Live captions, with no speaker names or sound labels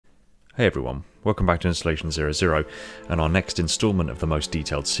Hey everyone, welcome back to Installation 00 and our next instalment of the most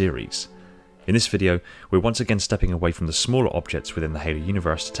detailed series. In this video, we're once again stepping away from the smaller objects within the Halo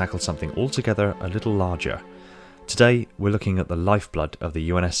universe to tackle something altogether a little larger. Today, we're looking at the lifeblood of the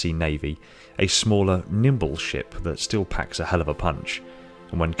UNSC Navy, a smaller, nimble ship that still packs a hell of a punch,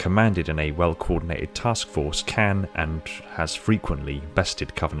 and when commanded in a well-coordinated task force can, and has frequently,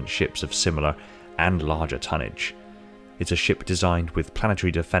 bested Covenant ships of similar and larger tonnage. It's a ship designed with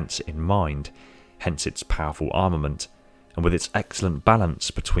planetary defence in mind, hence its powerful armament, and with its excellent balance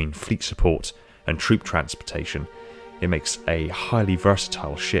between fleet support and troop transportation, it makes a highly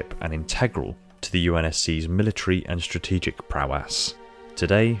versatile ship and integral to the UNSC's military and strategic prowess.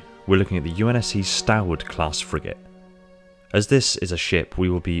 Today, we're looking at the UNSC's Stalwart Class Frigate. As this is a ship, we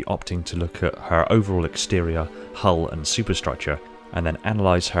will be opting to look at her overall exterior, hull and superstructure, and then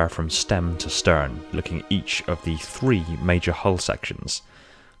analyse her from stem to stern, looking at each of the three major hull sections.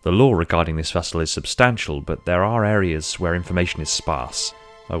 The lore regarding this vessel is substantial, but there are areas where information is sparse.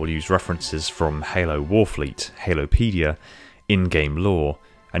 I will use references from Halo Warfleet, Halopedia, in-game lore,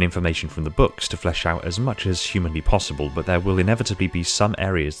 and information from the books to flesh out as much as humanly possible, but there will inevitably be some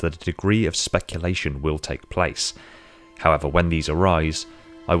areas that a degree of speculation will take place. However, when these arise,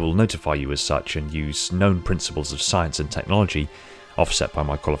 I will notify you as such and use known principles of science and technology, offset by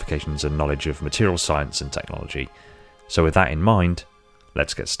my qualifications and knowledge of material science and technology. So with that in mind,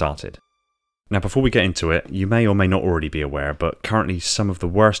 let's get started. Now before we get into it, you may or may not already be aware, but currently some of the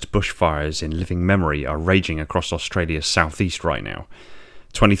worst bushfires in living memory are raging across Australia's southeast right now.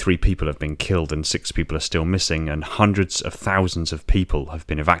 23 people have been killed and 6 people are still missing, and hundreds of thousands of people have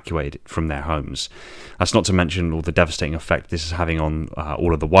been evacuated from their homes. That's not to mention all the devastating effect this is having on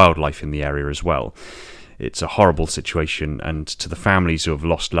all of the wildlife in the area as well. It's a horrible situation, and to the families who have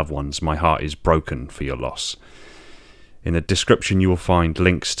lost loved ones, my heart is broken for your loss. In the description you will find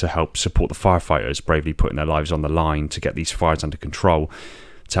links to help support the firefighters bravely putting their lives on the line to get these fires under control,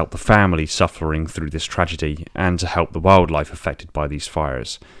 to help the families suffering through this tragedy, and to help the wildlife affected by these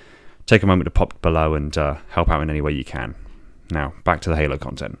fires. Take a moment to pop below and help out in any way you can. Now, back to the Halo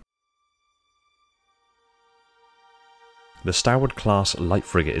content. The Stalwart Class Light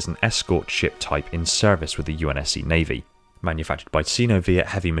Frigate is an escort ship type in service with the UNSC Navy. Manufactured by Viet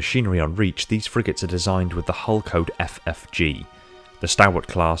Heavy Machinery on Reach, these frigates are designed with the hull code FFG. The Stalwart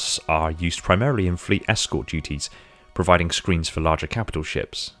class are used primarily in fleet escort duties, providing screens for larger capital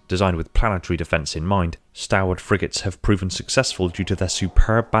ships. Designed with planetary defence in mind, Stalwart frigates have proven successful due to their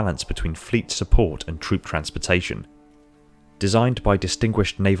superb balance between fleet support and troop transportation. Designed by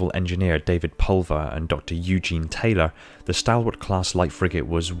distinguished naval engineer David Pulver and Dr. Eugene Taylor, the Stalwart Class Light Frigate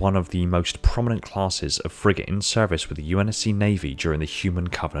was one of the most prominent classes of frigate in service with the UNSC Navy during the Human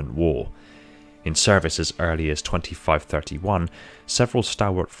Covenant War. In service as early as 2531, several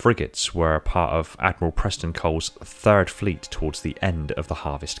Stalwart frigates were part of Admiral Preston Cole's 3rd Fleet towards the end of the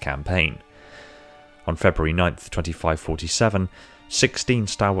Harvest campaign. On February 9, 2547, 16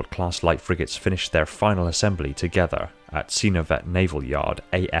 Stalwart Class Light Frigates finished their final assembly together at Vet Naval Yard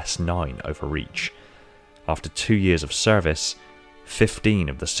AS9 over Reach. After 2 years of service, 15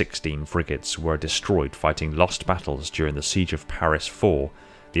 of the 16 frigates were destroyed fighting lost battles during the Siege of Paris IV,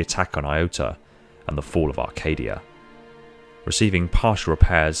 the attack on Iota, and the fall of Arcadia. Receiving partial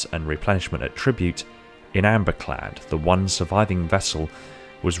repairs and replenishment at Tribute, in amberclad, the one surviving vessel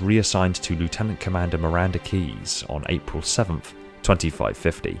was reassigned to Lieutenant Commander Miranda Keys on April 7th,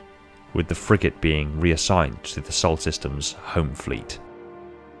 2550, with the frigate being reassigned to the Sol System's home fleet.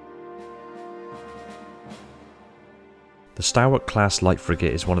 The Stalwart Class Light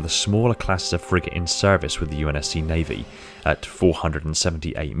Frigate is one of the smaller classes of frigate in service with the UNSC Navy, at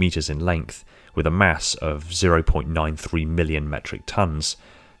 478 metres in length, with a mass of 0.93 million metric tons.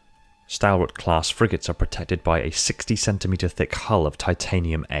 Stalwart Class frigates are protected by a 60 cm thick hull of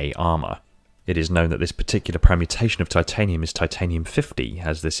titanium A armour. It is known that this particular permutation of titanium is titanium-50,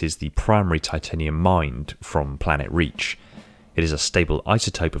 as this is the primary titanium mined from planet Reach. It is a stable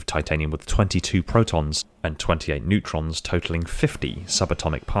isotope of titanium with 22 protons and 28 neutrons, totaling 50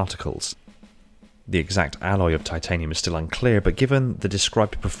 subatomic particles. The exact alloy of titanium is still unclear, but given the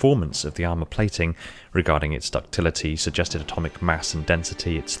described performance of the armour plating regarding its ductility, suggested atomic mass and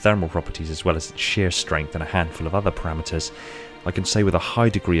density, its thermal properties as well as its shear strength and a handful of other parameters, I can say with a high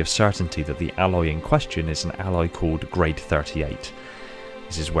degree of certainty that the alloy in question is an alloy called Grade 38.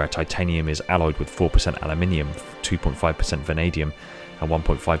 This is where titanium is alloyed with 4% aluminium, 2.5% vanadium and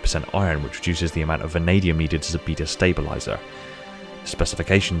 1.5% iron, which reduces the amount of vanadium needed as a beta stabilizer.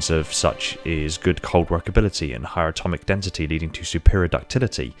 Specifications of such is good cold workability and higher atomic density leading to superior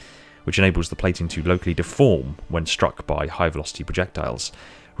ductility, which enables the plating to locally deform when struck by high-velocity projectiles,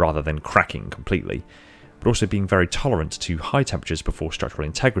 rather than cracking completely, but also being very tolerant to high temperatures before structural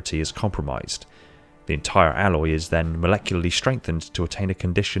integrity is compromised. The entire alloy is then molecularly strengthened to attain a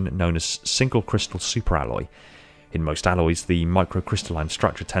condition known as single crystal superalloy. In most alloys, the microcrystalline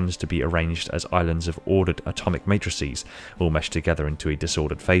structure tends to be arranged as islands of ordered atomic matrices, all meshed together into a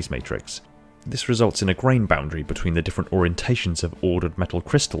disordered phase matrix. This results in a grain boundary between the different orientations of ordered metal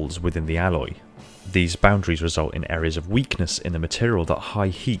crystals within the alloy. These boundaries result in areas of weakness in the material that high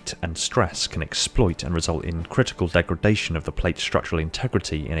heat and stress can exploit and result in critical degradation of the plate's structural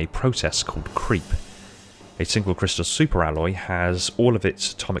integrity in a process called creep. A single crystal superalloy has all of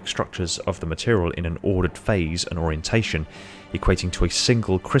its atomic structures of the material in an ordered phase and orientation, equating to a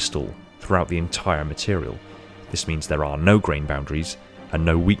single crystal throughout the entire material. This means there are no grain boundaries and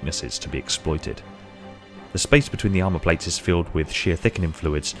no weaknesses to be exploited. The space between the armour plates is filled with shear thickening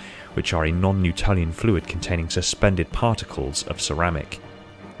fluids, which are a non-Newtonian fluid containing suspended particles of ceramic.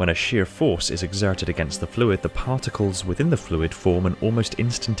 When a shear force is exerted against the fluid, the particles within the fluid form an almost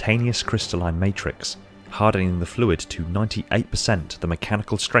instantaneous crystalline matrix, hardening the fluid to 98% the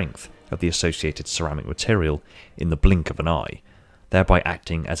mechanical strength of the associated ceramic material in the blink of an eye, thereby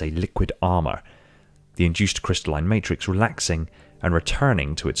acting as a liquid armour, the induced crystalline matrix relaxing and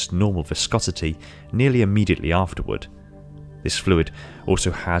returning to its normal viscosity nearly immediately afterward. This fluid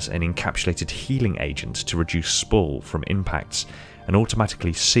also has an encapsulated healing agent to reduce spoil from impacts and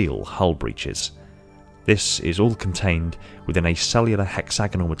automatically seal hull breaches. This is all contained within a cellular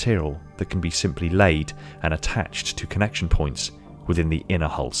hexagonal material that can be simply laid and attached to connection points within the inner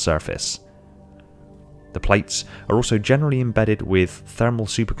hull surface. The plates are also generally embedded with thermal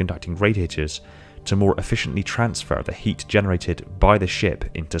superconducting radiators to more efficiently transfer the heat generated by the ship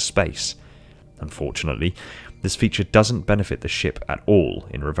into space. Unfortunately, this feature doesn't benefit the ship at all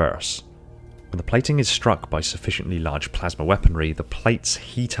in reverse. When the plating is struck by sufficiently large plasma weaponry, the plates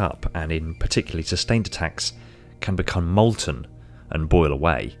heat up and, in particularly sustained attacks, can become molten and boil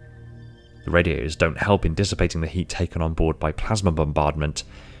away. The radiators don't help in dissipating the heat taken on board by plasma bombardment,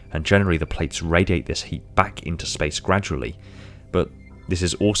 and generally the plates radiate this heat back into space gradually, but this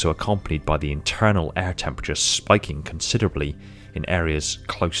is also accompanied by the internal air temperature spiking considerably in areas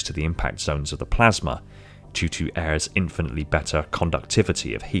close to the impact zones of the plasma, due to air's infinitely better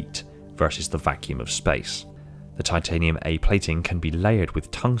conductivity of heat versus the vacuum of space. The titanium A plating can be layered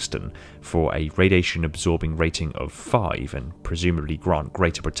with tungsten for a radiation absorbing rating of 5 and presumably grant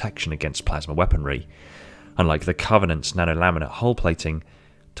greater protection against plasma weaponry. Unlike the Covenant's nanolaminate hull plating,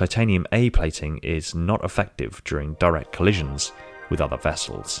 titanium A plating is not effective during direct collisions with other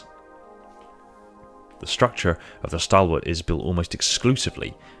vessels. The structure of the Stalwart is built almost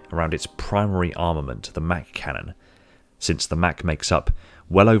exclusively around its primary armament, the Mac cannon. Since the Mac makes up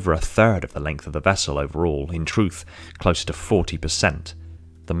well over a third of the length of the vessel overall, in truth closer to 40%,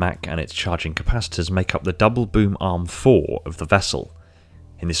 the Mac and its charging capacitors make up the double boom arm 4 of the vessel.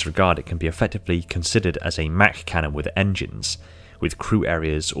 In this regard, it can be effectively considered as a Mac cannon with engines, with crew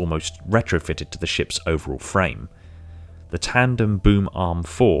areas almost retrofitted to the ship's overall frame. The tandem boom arm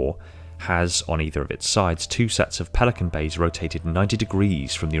 4 has on either of its sides 2 sets of Pelican Bays rotated 90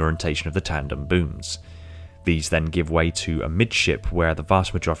 degrees from the orientation of the tandem booms. These then give way to a midship where the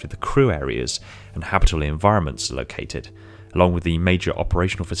vast majority of the crew areas and habitable environments are located, along with the major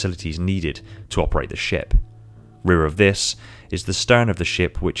operational facilities needed to operate the ship. Rear of this is the stern of the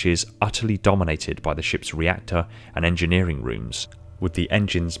ship, which is utterly dominated by the ship's reactor and engineering rooms, with the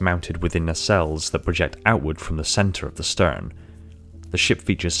engines mounted within nacelles that project outward from the centre of the stern. The ship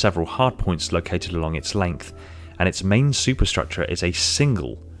features several hardpoints located along its length, and its main superstructure is a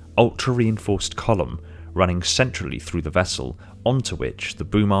single, ultra-reinforced column running centrally through the vessel, onto which the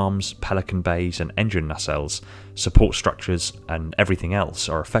boom arms, Pelican Bays and engine nacelles, support structures and everything else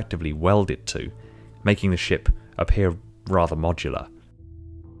are effectively welded to, making the ship appear rather modular.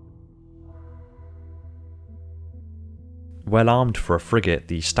 Well armed for a frigate,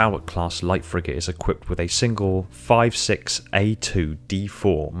 the Stalwart Class light frigate is equipped with a single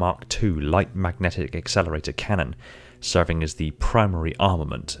 56A2D4 Mark II light magnetic accelerator cannon, serving as the primary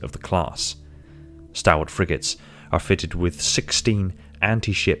armament of the class. Stalwart frigates are fitted with 16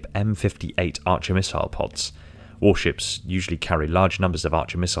 anti-ship M58 Archer missile pods. Warships usually carry large numbers of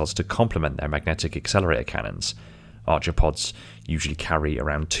Archer missiles to complement their magnetic accelerator cannons. Archer pods usually carry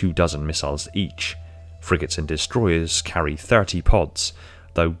around 24 missiles each. Frigates and destroyers carry 30 pods,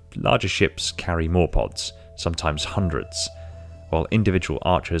 though larger ships carry more pods, sometimes hundreds. While individual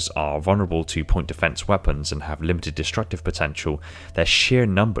archers are vulnerable to point defense weapons and have limited destructive potential, their sheer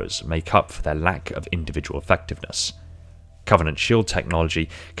numbers make up for their lack of individual effectiveness. Covenant shield technology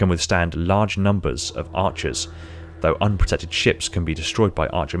can withstand large numbers of archers, though unprotected ships can be destroyed by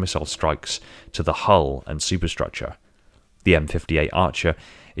archer missile strikes to the hull and superstructure. The M58 Archer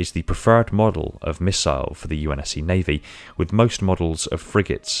is the preferred model of missile for the UNSC Navy, with most models of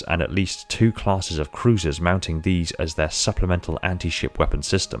frigates and at least 2 classes of cruisers mounting these as their supplemental anti-ship weapon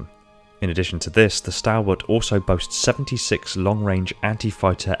system. In addition to this, the Stalwart also boasts 76 long-range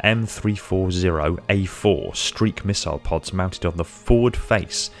anti-fighter M340A4 Streak missile pods mounted on the forward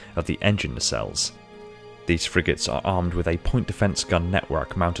face of the engine nacelles. These frigates are armed with a point defence gun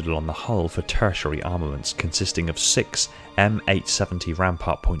network mounted along the hull for tertiary armaments, consisting of 6 M870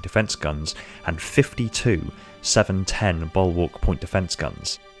 Rampart point defence guns and 52 710 Bulwark point defence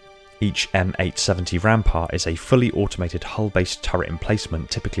guns. Each M870 Rampart is a fully automated hull-based turret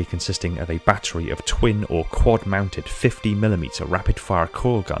emplacement, typically consisting of a battery of twin or quad-mounted 50mm rapid-fire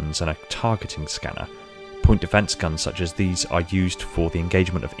coil guns and a targeting scanner. Point defence guns such as these are used for the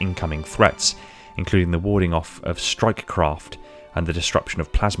engagement of incoming threats, including the warding off of strike craft and the disruption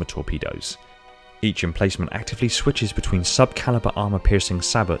of plasma torpedoes. Each emplacement actively switches between sub-caliber armour-piercing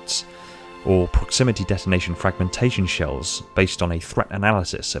sabots or proximity detonation fragmentation shells based on a threat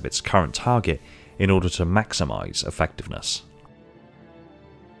analysis of its current target in order to maximise effectiveness.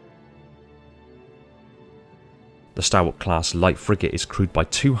 The Stalwart Class Light Frigate is crewed by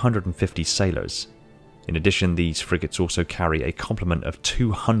 250 sailors. In addition, these frigates also carry a complement of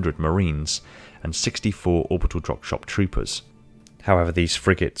 200 Marines and 64 orbital drop shop troopers. However, these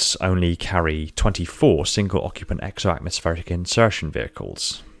frigates only carry 24 single-occupant exo-atmospheric insertion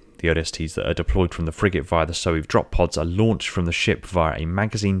vehicles. The ODSTs that are deployed from the frigate via the SOEV drop pods are launched from the ship via a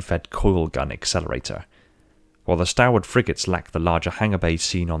magazine-fed coil gun accelerator. While the Stalwart frigates lack the larger hangar bays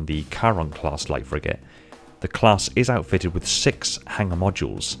seen on the Charon class light frigate, the class is outfitted with 6 hangar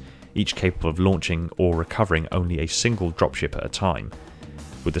modules, each capable of launching or recovering only a single dropship at a time,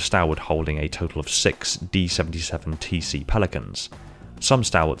 with the Stalwart holding a total of 6 D-77 TC Pelicans. Some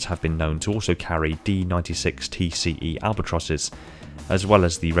Stalwarts have been known to also carry D-96 TCE Albatrosses, as well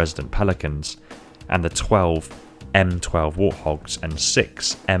as the resident Pelicans, and the 12 M12 Warthogs and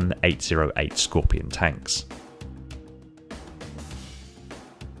 6 M808 Scorpion tanks.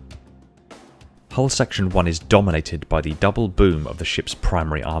 Hull Section 1 is dominated by the double boom of the ship's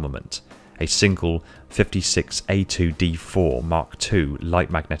primary armament, a single 56A2D4 Mark II light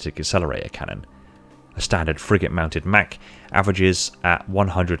magnetic accelerator cannon. A standard frigate-mounted MAC averages at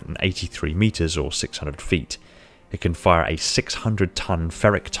 183 metres or 600 feet. It can fire a 600-ton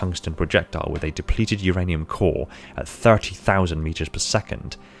ferric tungsten projectile with a depleted uranium core at 30,000 metres per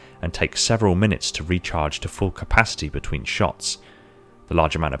second and takes several minutes to recharge to full capacity between shots. The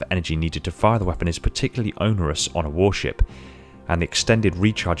large amount of energy needed to fire the weapon is particularly onerous on a warship, and the extended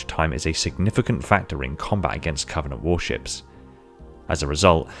recharge time is a significant factor in combat against Covenant warships. As a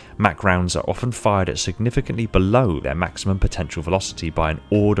result, MAC rounds are often fired at significantly below their maximum potential velocity by an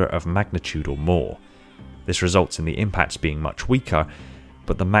order of magnitude or more. This results in the impacts being much weaker,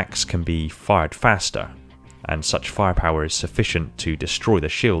 but the MACs can be fired faster, and such firepower is sufficient to destroy the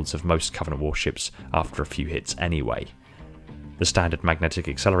shields of most Covenant warships after a few hits anyway. The standard magnetic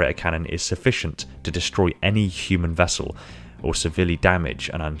accelerator cannon is sufficient to destroy any human vessel or severely damage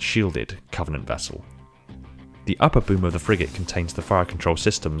an unshielded Covenant vessel. The upper boom of the frigate contains the fire control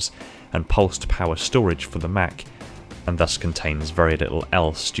systems and pulsed power storage for the MAC, and thus contains very little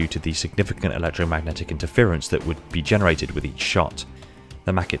else due to the significant electromagnetic interference that would be generated with each shot.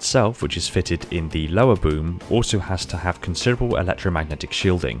 The MAC itself, which is fitted in the lower boom, also has to have considerable electromagnetic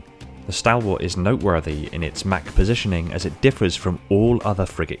shielding. The Stalwart is noteworthy in its MAC positioning as it differs from all other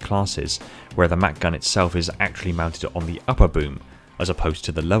frigate classes, where the MAC gun itself is actually mounted on the upper boom as opposed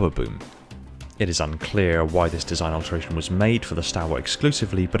to the lower boom. It is unclear why this design alteration was made for the Stalwart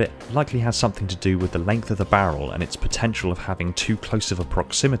exclusively, but it likely has something to do with the length of the barrel and its potential of having too close of a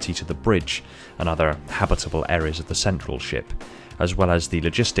proximity to the bridge and other habitable areas of the central ship, as well as the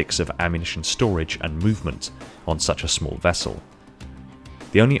logistics of ammunition storage and movement on such a small vessel.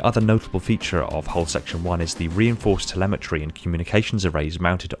 The only other notable feature of Hull Section 1 is the reinforced telemetry and communications arrays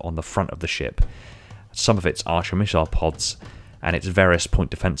mounted on the front of the ship, some of its Archer missile pods, and its various point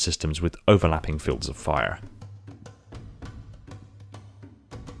defence systems with overlapping fields of fire.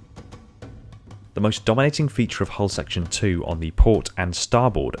 The most dominating feature of Hull Section 2 on the port and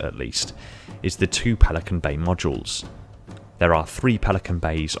starboard at least is the 2 Pelican Bay modules. There are 3 Pelican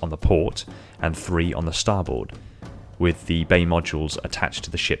Bays on the port and 3 on the starboard, with the bay modules attached to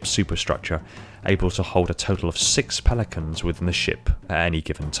the ship's superstructure, able to hold a total of 6 Pelicans within the ship at any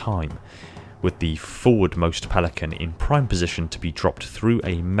given time, with the forwardmost Pelican in prime position to be dropped through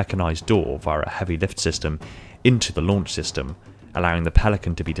a mechanised door via a heavy lift system into the launch system, allowing the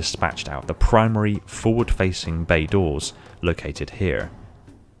Pelican to be dispatched out the primary forward-facing bay doors located here.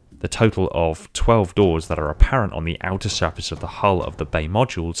 The total of 12 doors that are apparent on the outer surface of the hull of the bay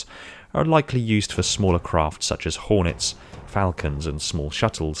modules are likely used for smaller craft such as Hornets, Falcons and small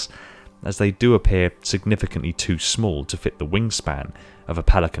shuttles, as they do appear significantly too small to fit the wingspan of a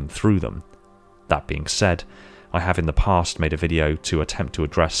Pelican through them. That being said, I have in the past made a video to attempt to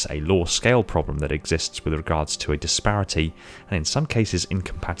address a law scale problem that exists with regards to a disparity and in some cases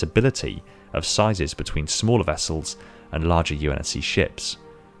incompatibility of sizes between smaller vessels and larger UNSC ships.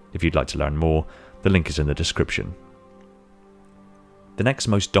 If you'd like to learn more, the link is in the description. The next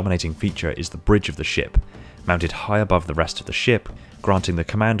most dominating feature is the bridge of the ship, mounted high above the rest of the ship, granting the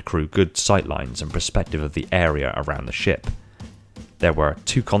command crew good sightlines and perspective of the area around the ship. There were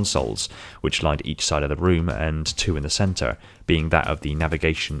 2 consoles, which lined each side of the room, and 2 in the centre, being that of the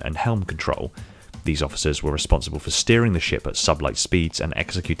navigation and helm control. These officers were responsible for steering the ship at sublight speeds and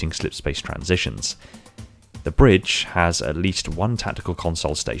executing slipspace transitions. The bridge has at least 1 tactical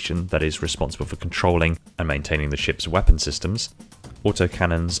console station that is responsible for controlling and maintaining the ship's weapon systems,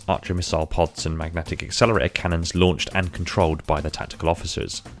 autocannons, archer missile pods and magnetic accelerator cannons launched and controlled by the tactical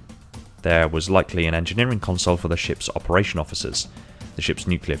officers. There was likely an engineering console for the ship's operation officers. The ship's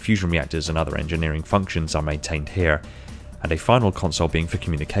nuclear fusion reactors and other engineering functions are maintained here, and a final console being for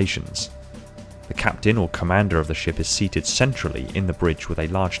communications. The captain or commander of the ship is seated centrally in the bridge with a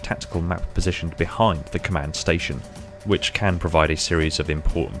large tactical map positioned behind the command station, which can provide a series of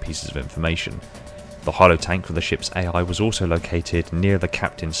important pieces of information. The holotank for the ship's AI was also located near the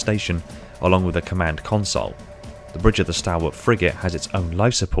captain's station, along with a command console. The bridge of the Stalwart frigate has its own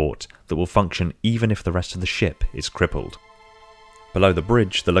life support that will function even if the rest of the ship is crippled. Below the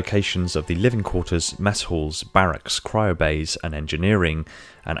bridge, the locations of the living quarters, mess halls, barracks, cryo bays and engineering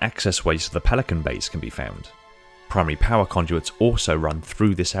and access ways to the Pelican Bays can be found. Primary power conduits also run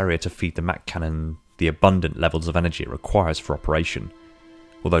through this area to feed the Mac cannon the abundant levels of energy it requires for operation.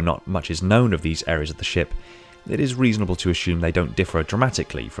 Although not much is known of these areas of the ship, it is reasonable to assume they don't differ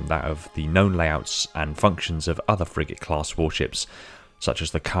dramatically from that of the known layouts and functions of other frigate-class warships, such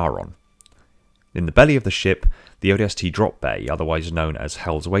as the Charon. In the belly of the ship, the ODST drop bay, otherwise known as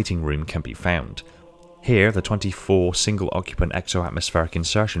Hell's Waiting Room, can be found. Here, the 24 single-occupant exo-atmospheric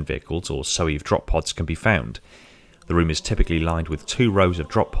insertion vehicles, or SOEV drop pods, can be found. The room is typically lined with 2 rows of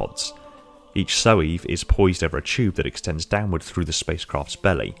drop pods. Each SOEV is poised over a tube that extends downward through the spacecraft's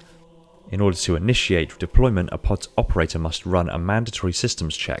belly. In order to initiate deployment, a pod's operator must run a mandatory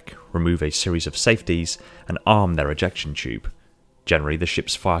systems check, remove a series of safeties, and arm their ejection tube. Generally, the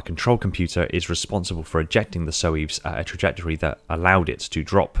ship's fire control computer is responsible for ejecting the SOEVs at a trajectory that allowed it to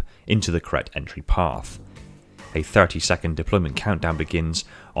drop into the correct entry path. A 30-second deployment countdown begins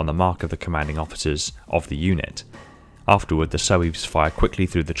on the mark of the commanding officers of the unit. Afterward, the SOEVs fire quickly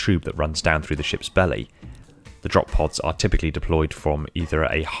through the tube that runs down through the ship's belly. The drop pods are typically deployed from either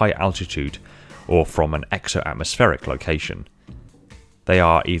a high altitude or from an exo-atmospheric location. They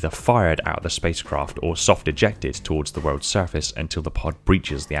are either fired out of the spacecraft or soft ejected towards the world's surface until the pod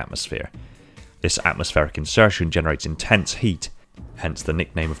breaches the atmosphere. This atmospheric insertion generates intense heat, hence the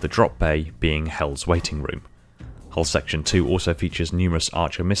nickname of the drop bay being Hell's Waiting Room. Hull Section 2 also features numerous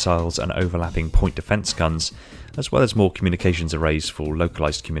Archer missiles and overlapping point defense guns, as well as more communications arrays for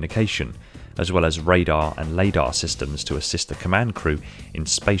localized communication, as well as radar and LADAR systems to assist the command crew in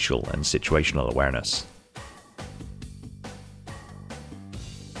spatial and situational awareness.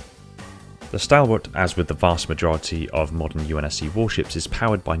 The Stalwart, as with the vast majority of modern UNSC warships, is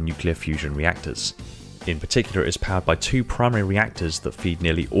powered by nuclear fusion reactors. In particular, it is powered by 2 primary reactors that feed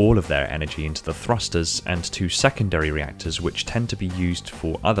nearly all of their energy into the thrusters, and 2 secondary reactors which tend to be used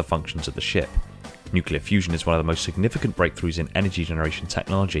for other functions of the ship. Nuclear fusion is one of the most significant breakthroughs in energy generation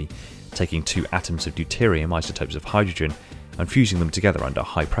technology, taking 2 atoms of deuterium, isotopes of hydrogen, and fusing them together under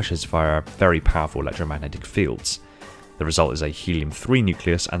high pressures via very powerful electromagnetic fields. The result is a helium-3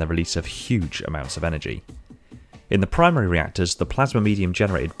 nucleus and the release of huge amounts of energy. In the primary reactors, the plasma medium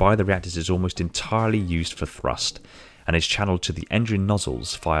generated by the reactors is almost entirely used for thrust, and is channeled to the engine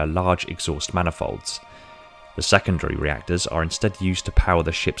nozzles via large exhaust manifolds. The secondary reactors are instead used to power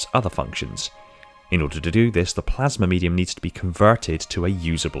the ship's other functions. In order to do this, the plasma medium needs to be converted to a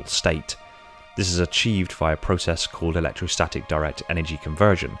usable state. This is achieved via a process called electrostatic direct energy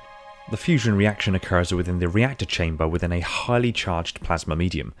conversion. The fusion reaction occurs within the reactor chamber within a highly charged plasma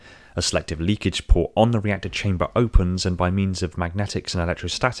medium. A selective leakage port on the reactor chamber opens, and by means of magnetics and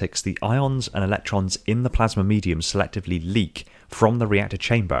electrostatics, the ions and electrons in the plasma medium selectively leak from the reactor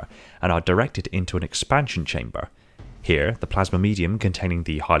chamber and are directed into an expansion chamber. Here, the plasma medium containing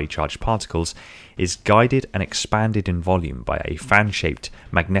the highly charged particles is guided and expanded in volume by a fan-shaped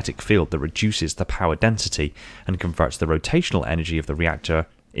magnetic field that reduces the power density and converts the rotational energy of the reactor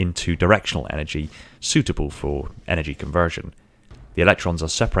into directional energy suitable for energy conversion. The electrons are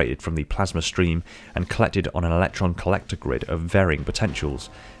separated from the plasma stream and collected on an electron collector grid of varying potentials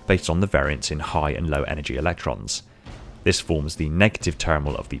based on the variance in high and low energy electrons. This forms the negative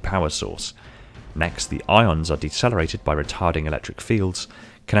terminal of the power source. Next, the ions are decelerated by retarding electric fields,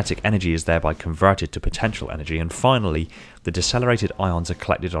 kinetic energy is thereby converted to potential energy, and finally, the decelerated ions are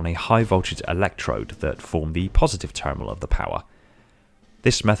collected on a high voltage electrode that form the positive terminal of the power.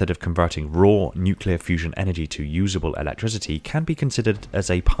 This method of converting raw nuclear fusion energy to usable electricity can be considered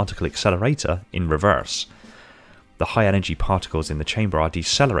as a particle accelerator in reverse. The high energy particles in the chamber are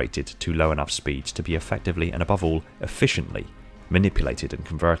decelerated to low enough speeds to be effectively and above all efficiently manipulated and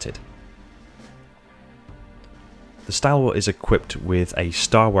converted. The Stalwart is equipped with a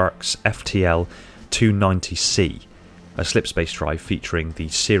Starworks FTL-290C, a SLIPSPACE drive featuring the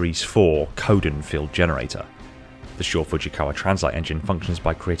Series 4 Coden field generator. The short Fujikawa translite engine functions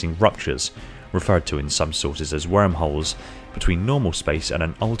by creating ruptures, referred to in some sources as wormholes, between normal space and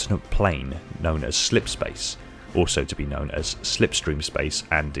an alternate plane known as SLIPSPACE, also to be known as slipstream space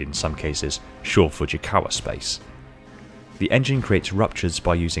and, in some cases, short Fujikawa space. The engine creates ruptures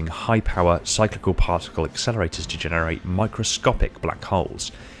by using high-power cyclical particle accelerators to generate microscopic black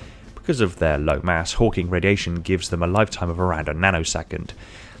holes. Because of their low mass, Hawking radiation gives them a lifetime of around a nanosecond,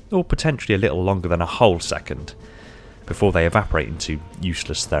 or potentially a little longer than a whole second, before they evaporate into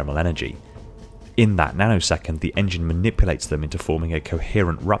useless thermal energy. In that nanosecond, the engine manipulates them into forming a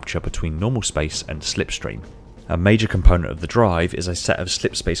coherent rupture between normal space and slipstream. A major component of the drive is a set of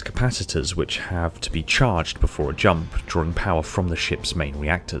SLIPSPACE capacitors which have to be charged before a jump, drawing power from the ship's main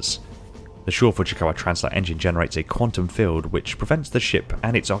reactors. The short Fujikawa translite engine generates a quantum field which prevents the ship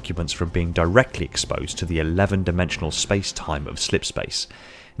and its occupants from being directly exposed to the 11-dimensional space-time of slipspace,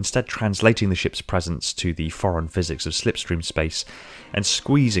 instead translating the ship's presence to the foreign physics of slipstream space and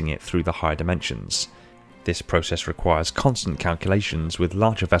squeezing it through the higher dimensions. This process requires constant calculations, with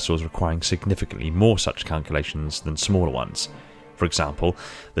larger vessels requiring significantly more such calculations than smaller ones. For example,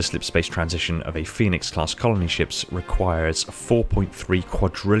 the slipspace transition of a Phoenix-class colony ships requires 4.3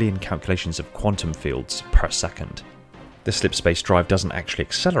 quadrillion calculations of quantum fields per second. The slipspace drive doesn't actually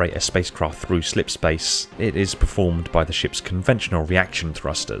accelerate a spacecraft through slipspace, it is performed by the ship's conventional reaction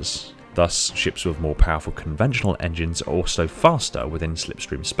thrusters. Thus, ships with more powerful conventional engines are also faster within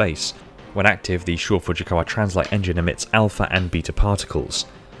slipstream space. When active, the short Fujikawa translite engine emits alpha and beta particles.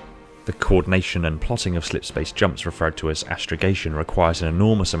 The coordination and plotting of slipspace jumps, referred to as astrogation, requires an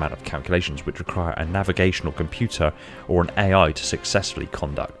enormous amount of calculations which require a navigational computer or an AI to successfully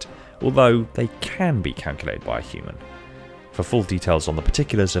conduct, although they can be calculated by a human. For full details on the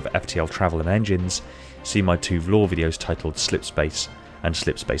particulars of FTL travel and engines, see my two lore videos titled SLIPSPACE and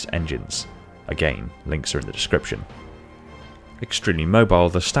SLIPSPACE Engines. Again, links are in the description. Extremely mobile,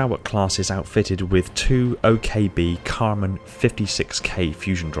 the Stalwart class is outfitted with two OKB Karman 56K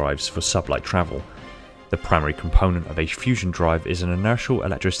fusion drives for sublight travel. The primary component of a fusion drive is an inertial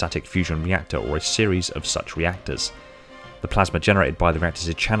electrostatic fusion reactor or a series of such reactors. The plasma generated by the reactors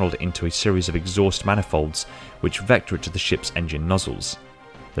is channeled into a series of exhaust manifolds which vector it to the ship's engine nozzles.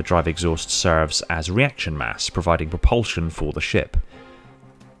 The drive exhaust serves as reaction mass, providing propulsion for the ship.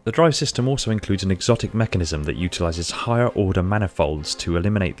 The drive system also includes an exotic mechanism that utilises higher order manifolds to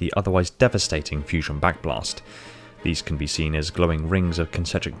eliminate the otherwise devastating fusion backblast. These can be seen as glowing rings of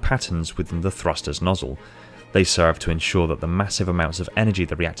concentric patterns within the thruster's nozzle. They serve to ensure that the massive amounts of energy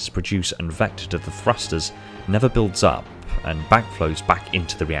the reactors produce and vector to the thrusters never builds up and backflows back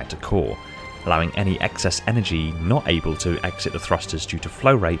into the reactor core, allowing any excess energy not able to exit the thrusters due to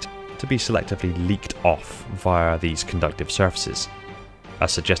flow rate to be selectively leaked off via these conductive surfaces.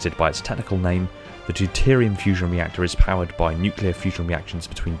 As suggested by its technical name, the deuterium fusion reactor is powered by nuclear fusion reactions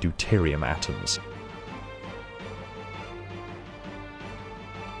between deuterium atoms.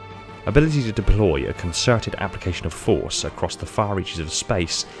 Ability to deploy a concerted application of force across the far reaches of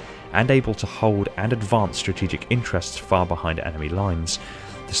space, and able to hold and advance strategic interests far behind enemy lines,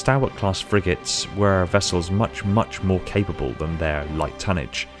 the Stalwart Class frigates were vessels much more capable than their light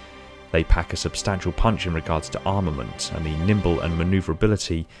tonnage. They pack a substantial punch in regards to armament, and the nimble and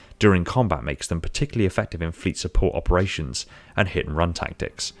manoeuvrability during combat makes them particularly effective in fleet support operations and hit-and-run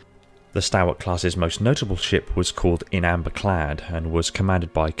tactics. The Stalwart class's most notable ship was called In Amber Clad and was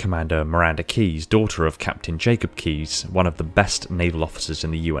commanded by Commander Miranda Keyes, daughter of Captain Jacob Keyes, one of the best naval officers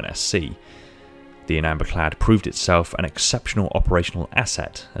in the UNSC. The In Amber Clad proved itself an exceptional operational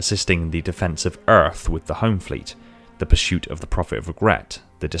asset, assisting the defence of Earth with the home fleet. the pursuit of the Prophet of Regret,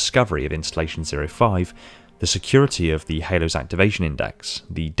 the discovery of Installation 05, the security of the Halo's activation index,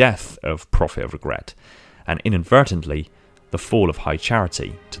 the death of Prophet of Regret, and inadvertently, the fall of High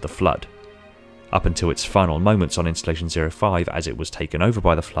Charity to the Flood. Up until its final moments on Installation 05 as it was taken over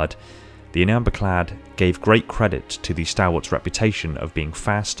by the Flood, the Iamberclad gave great credit to the Stalwart's reputation of being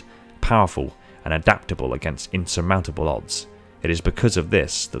fast, powerful, and adaptable against insurmountable odds. It is because of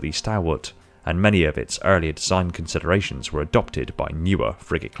this that the Stalwart and many of its earlier design considerations were adopted by newer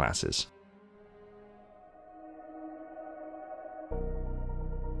frigate classes.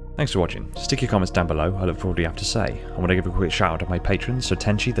 Thanks for watching. Stick your comments down below, I look forward to what you have to say. I want to give a quick shout out to my patrons, so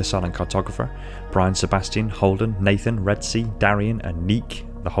Tenchi, the silent cartographer, Brian, Sebastian, Holden, Nathan, Red Sea, Darian, and Neek,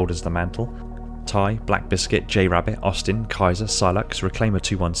 the holders of the mantle, Ty, Black Biscuit, J Rabbit, Austin, Kaiser, Silux, Reclaimer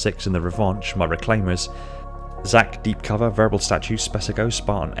 216 and the Revanche, my Reclaimers, Zach, Deep Cover, Verbal Statue, Spesigo,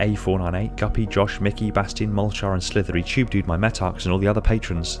 Spartan A498, Guppy, Josh, Mickey, Bastian, Mulchar and Slithery, Tube Dude, my Metarchs and all the other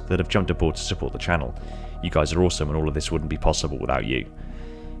patrons that have jumped aboard to support the channel. You guys are awesome and all of this wouldn't be possible without you.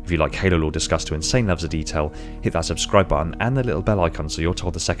 If you like Halo lore discussed to insane levels of detail, hit that subscribe button and the little bell icon so you're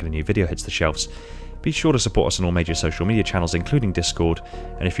told the second a new video hits the shelves. Be sure to support us on all major social media channels including Discord,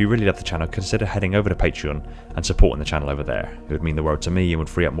 and if you really love the channel consider heading over to Patreon and supporting the channel over there. It would mean the world to me and would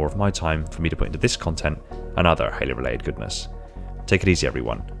free up more of my time for me to put into this content and other Halo related goodness. Take it easy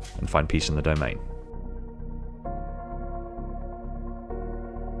everyone, and find peace in the domain.